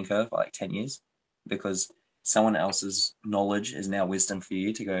that learning curve by like 10 years, because someone else's knowledge is now wisdom for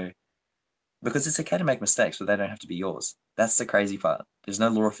you to go, because it's okay to make mistakes, but they don't have to be yours. That's the crazy part. There's no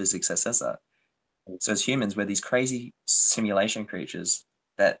law of physics that says that. So as humans, we're these crazy simulation creatures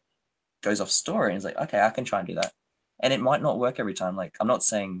that goes off story and is like, okay, I can try and do that. And it might not work every time. Like, I'm not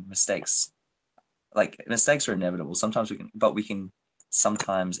saying mistakes are inevitable. Sometimes we can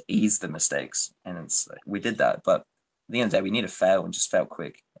sometimes ease the mistakes. And it's like, we did that. But at the end of the day, we need to fail and just fail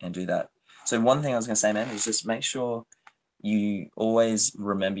quick and do that. So one thing I was going to say, man, is just make sure you always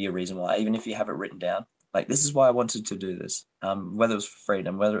remember your reason why, even if you have it written down. Like, this is why I wanted to do this. Whether it was for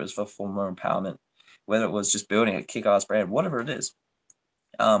freedom, whether it was for more empowerment, whether it was just building a kick-ass brand, whatever it is.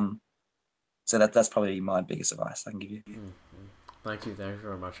 So that's probably my biggest advice I can give you. Mm-hmm. Thank you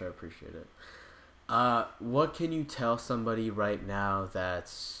very much. I appreciate it. What can you tell somebody right now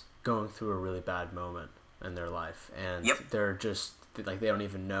that's going through a really bad moment in their life, and they're just like, they don't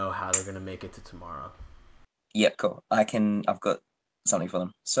even know how they're going to make it to tomorrow? Yep, cool. I've got something for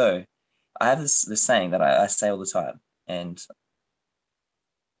them. So I have this saying that I say all the time, and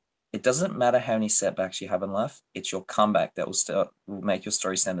it doesn't matter how many setbacks you have in life, it's your comeback that will make your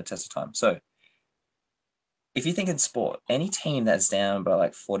story stand the test of time. So if you think in sport, any team that's down by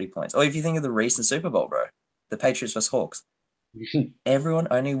like 40 points, or if you think of the recent Super Bowl, bro, the Patriots vs. Hawks, everyone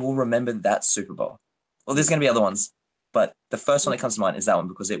only will remember that Super Bowl. Well, there's going to be other ones, but the first one that comes to mind is that one,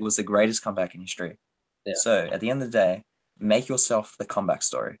 because it was the greatest comeback in history. Yeah. So at the end of the day, make yourself the comeback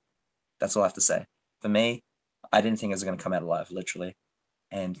story. That's all I have to say. For me, I didn't think I was going to come out alive, literally.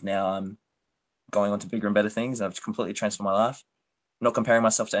 And now I'm going on to bigger and better things. I've completely transformed my life. I'm not comparing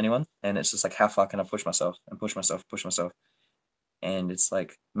myself to anyone. And it's just like, how far can I push myself and push myself? And it's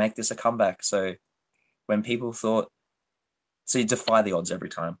like, make this a comeback. So when people you defy the odds every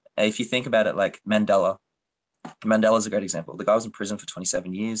time. And if you think about it, like Mandela's a great example. The guy was in prison for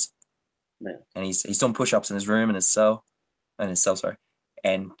 27 years. Man. And he's doing push-ups in his room, in his cell, and he's like,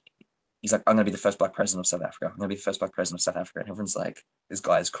 I'm going to be the first black president of South Africa. I'm going to be the first black president of South Africa. And everyone's like, this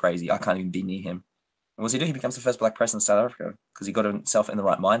guy is crazy. I can't even be near him. And what does he do? He becomes the first black president of South Africa because he got himself in the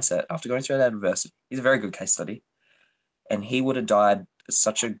right mindset after going through that adversity. He's a very good case study. And he would have died with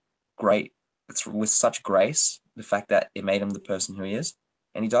such grace, the fact that it made him the person who he is.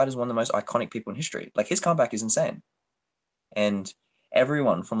 And he died as one of the most iconic people in history. Like, his comeback is insane. And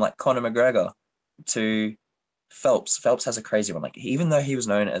everyone from like Conor McGregor to Phelps has a crazy one. Like, even though he was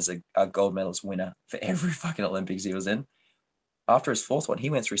known as a gold medalist winner for every fucking Olympics he was in, after his fourth one, he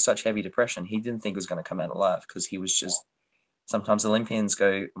went through such heavy depression. He didn't think he was going to come out alive, because he was just, sometimes Olympians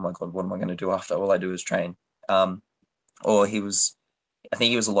go, oh my God, what am I going to do after? All I do is train. I think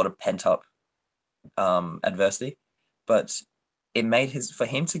he was a lot of pent up adversity, but it made for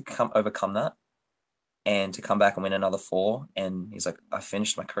him to overcome that and to come back and win another 4. And he's like, I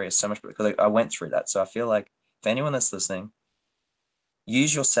finished my career so much because I went through that. So I feel like, for anyone that's listening,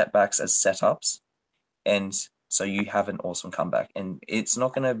 use your setbacks as setups, and so you have an awesome comeback. And it's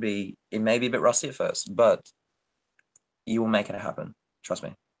not going to be, it may be a bit rusty at first, but you will make it happen. Trust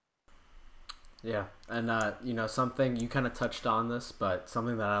me. Yeah. And, something, you kind of touched on this, but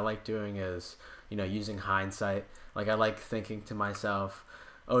something that I like doing is, using hindsight. Like, I like thinking to myself,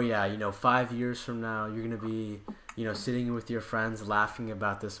 oh yeah, 5 years from now, you're going to be sitting with your friends laughing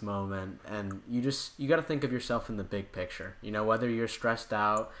about this moment, and you got to think of yourself in the big picture. Whether you're stressed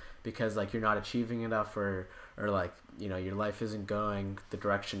out because like you're not achieving enough, or like your life isn't going the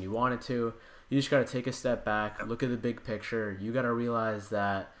direction you want it to. You just got to take a step back, look at the big picture. You got to realize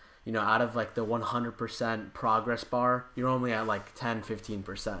that out of like the 100% progress bar, you're only at like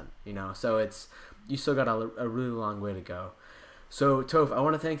 10-15%. So you still got a really long way to go. So, Toph, I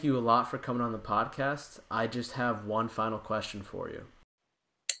want to thank you a lot for coming on the podcast. I just have one final question for you.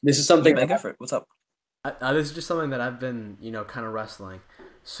 This is something. Yeah, man, go for it. What's up? This is just something that I've been, kind of wrestling.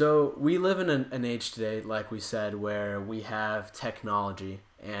 So we live in an age today, like we said, where we have technology,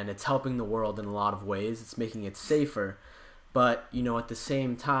 and it's helping the world in a lot of ways. It's making it safer. But, at the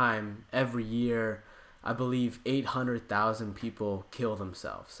same time, every year, I believe 800,000 people kill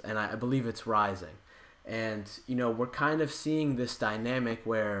themselves, and I believe it's rising. And, we're kind of seeing this dynamic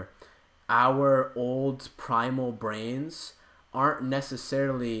where our old primal brains aren't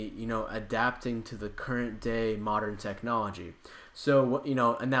necessarily, adapting to the current day modern technology. So,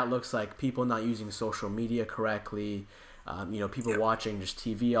 and that looks like people not using social media correctly, people watching just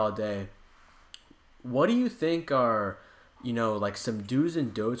TV all day. What do you think are, like some do's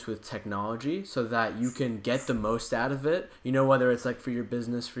and don'ts with technology so that you can get the most out of it, whether it's like for your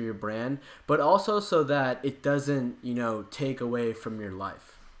business, for your brand, but also so that it doesn't, take away from your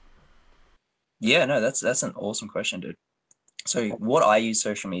life? Yeah, no, that's an awesome question, dude. So what I use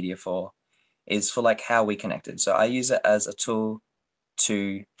social media for is for like how we connected. So I use it as a tool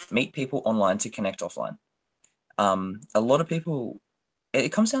to meet people online, to connect offline. A lot of people, it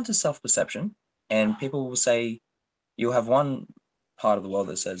comes down to self-perception, and people will say, you'll have one part of the world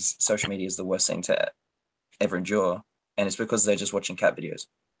that says social media is the worst thing to ever endure, and it's because they're just watching cat videos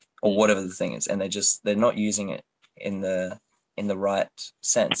or whatever the thing is, and they're not using it in the right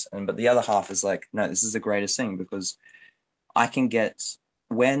sense. But the other half is like, no, this is the greatest thing, because I can get,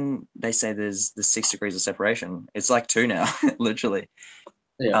 when they say there's the 6 degrees of separation, it's like 2 now, literally.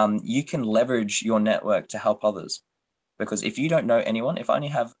 Yeah. You can leverage your network to help others, because if you don't know anyone, if I only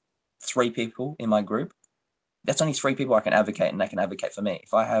have 3 people in my group, that's only 3 people I can advocate, and they can advocate for me.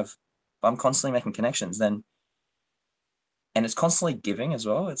 If I'm constantly making connections, then, and it's constantly giving as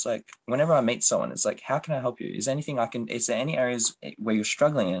well. It's like, whenever I meet someone, it's like, how can I help you? Is there any areas where you're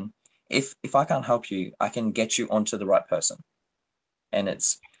struggling in? If I can't help you, I can get you onto the right person. And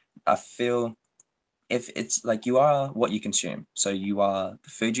I feel, if it's like, you are what you consume. So you are the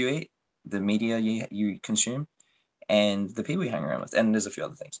food you eat, the media you consume, and the people you hang around with. And there's a few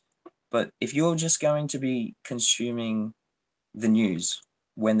other things. But if you're just going to be consuming the news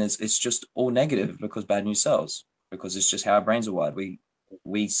when it's just all negative, because bad news sells, because it's just how our brains are wired.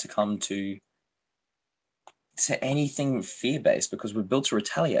 We succumb to anything fear-based because we're built to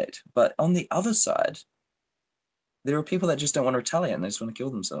retaliate. But on the other side, there are people that just don't want to retaliate, and they just want to kill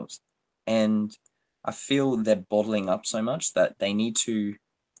themselves. And I feel they're bottling up so much that they need to,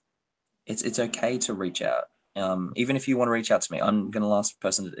 it's okay to reach out. Even if you want to reach out to me, I'm going to last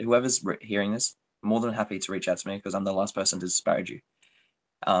person, whoever's hearing this, more than happy to reach out to me, because I'm the last person to disparage you.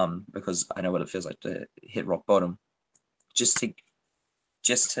 Because I know what it feels like to hit rock bottom, just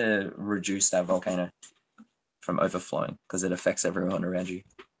to reduce that volcano from overflowing, because it affects everyone around you.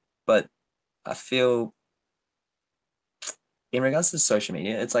 But I feel, in regards to social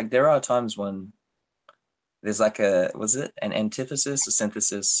media, it's like there are times when there's like an antithesis, a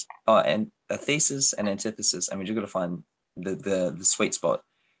synthesis, and a thesis and antithesis. I mean, you've got to find the sweet spot,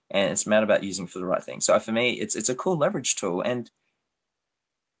 and it's mad about using it for the right thing. So for me, it's a cool leverage tool, and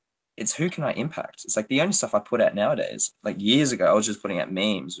it's who can I impact? It's like the only stuff I put out nowadays. Like years ago, I was just putting out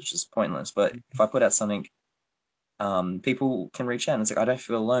memes, which is pointless. But if I put out something, people can reach out, and it's like, I don't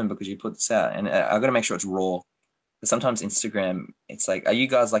feel alone because you put this out, and I got to make sure it's raw. Sometimes Instagram, it's like, are you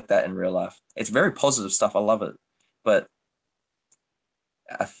guys like that in real life? It's very positive stuff. I love it. But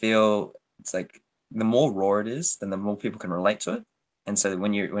I feel it's like the more raw it is, then the more people can relate to it. And so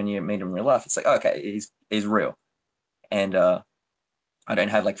when you meet him in real life, it's like, oh, okay, he's real. And I don't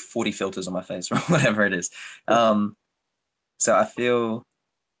have like 40 filters on my face or whatever it is. So I feel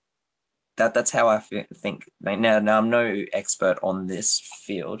that's how I think. Now I'm no expert on this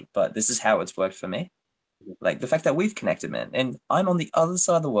field, but this is how it's worked for me. Like the fact that we've connected, man, and I'm on the other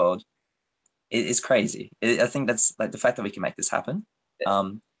side of the world is crazy. I think that's like the fact that we can make this happen.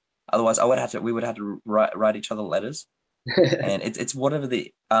 Otherwise, we would have to write each other letters, and it's whatever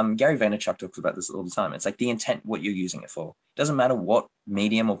the Gary Vaynerchuk talks about this all the time. It's like the intent, what you're using it for. It doesn't matter what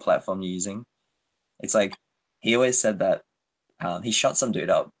medium or platform you're using. It's like he always said that he shot some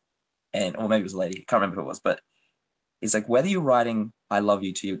dude up, or maybe it was a lady. I can't remember who it was, but it's like whether you're writing I love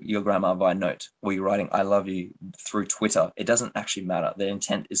you to your grandma by note, or you're writing I love you through Twitter, it doesn't actually matter. The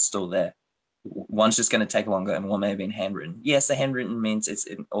intent is still there. One's just going to take longer, and one may have been handwritten. Yes, the handwritten means it's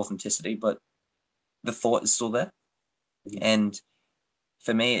in authenticity, but the thought is still there. And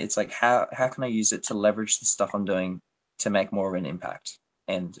for me, it's like, how can I use it to leverage the stuff I'm doing to make more of an impact?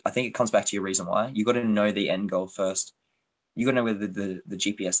 And I think it comes back to your reason why. You got to know the end goal first. You got to know where the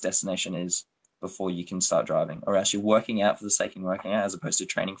GPS destination is before you can start driving, or else you're working out for the sake of working out as opposed to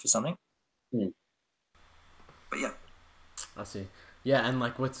training for something. But yeah. I see. Yeah, and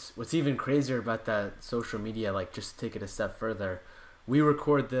like what's even crazier about that social media, like just to take it a step further, we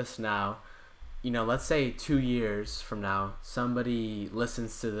record this now, let's say 2 years from now, somebody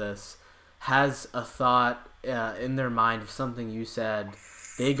listens to this, has a thought in their mind of something you said,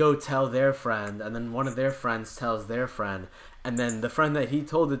 they go tell their friend, and then one of their friends tells their friend, and then the friend that he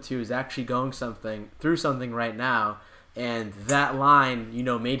told it to is actually going through something right now, and that line,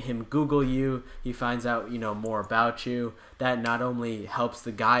 made him Google you. He finds out, more about you. That not only helps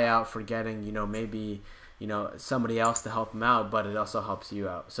the guy out for getting, maybe, somebody else to help him out, but it also helps you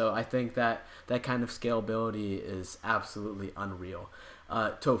out. So I think that kind of scalability is absolutely unreal.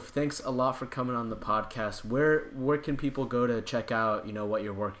 Toph, thanks a lot for coming on the podcast. Where can people go to check out, what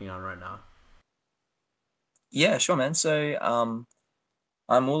you're working on right now? Yeah, sure, man. So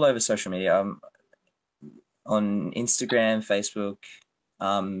I'm all over social media. I'm on Instagram, Facebook.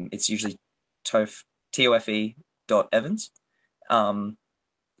 It's usually TOFE.Evans.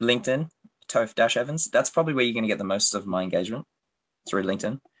 LinkedIn, Toph-Evans. That's probably where you're going to get the most of my engagement, through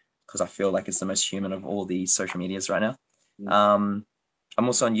LinkedIn, because I feel like it's the most human of all the social medias right now. I'm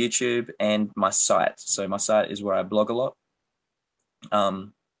also on YouTube and my site. So my site is where I blog a lot.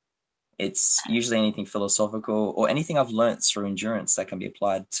 It's usually anything philosophical or anything I've learned through endurance that can be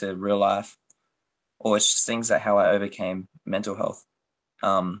applied to real life, or it's just things that how I overcame mental health.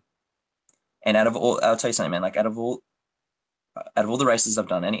 And out of all, I'll tell you something, man, like out of all the races I've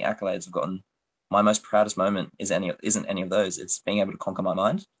done, any accolades I've gotten, my most proudest moment isn't any of those. It's being able to conquer my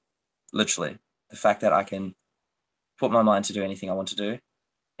mind. Literally, the fact that I can put my mind to do anything I want to do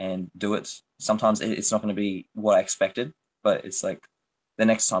and do it. Sometimes it's not going to be what I expected, but it's like the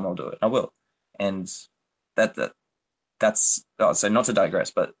next time I'll do it, I will. And that's so not to digress,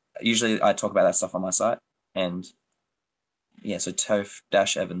 but usually I talk about that stuff on my site. And yeah, so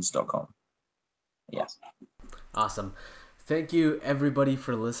Toph-Evans.com. Yeah. Awesome. Thank you, everybody,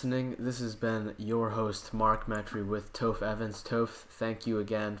 for listening. This has been your host, Mark Metry, with Toph Evans. Toph, thank you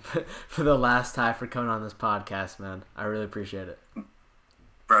again for the last time for coming on this podcast, man. I really appreciate it.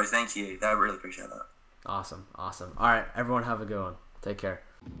 Bro, thank you. I really appreciate that. Awesome. All right, everyone, have a good one. Take care.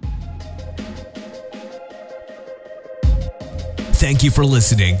 Thank you for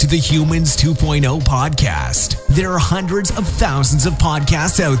listening to the Humans 2.0 podcast. There are hundreds of thousands of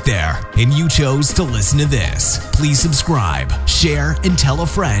podcasts out there, and you chose to listen to this. Please subscribe, share, and tell a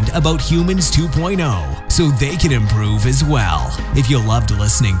friend about Humans 2.0 so they can improve as well. If you loved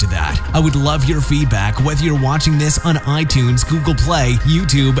listening to that, I would love your feedback, whether you're watching this on iTunes, Google Play,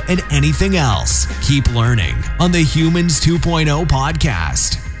 YouTube, and anything else. Keep learning on the Humans 2.0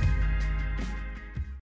 podcast.